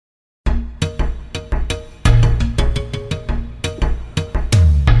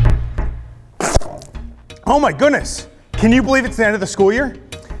Oh my goodness, can you believe it's the end of the school year?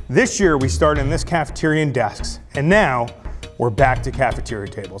 This year we started in this cafeteria and desks, and now we're back to cafeteria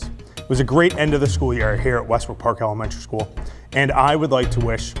tables. It was a great end of the school year here at Westbrook Park Elementary School, and I would like to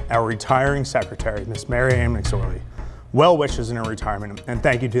wish our retiring secretary, Miss Mary Ann McSorley, well wishes in her retirement, and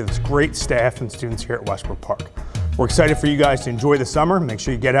thank you to this great staff and students here at Westbrook Park. We're excited for you guys to enjoy the summer. Make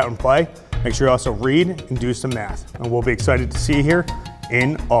sure you get out and play. Make sure you also read and do some math, and we'll be excited to see you here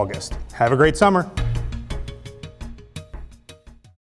in August. Have a great summer.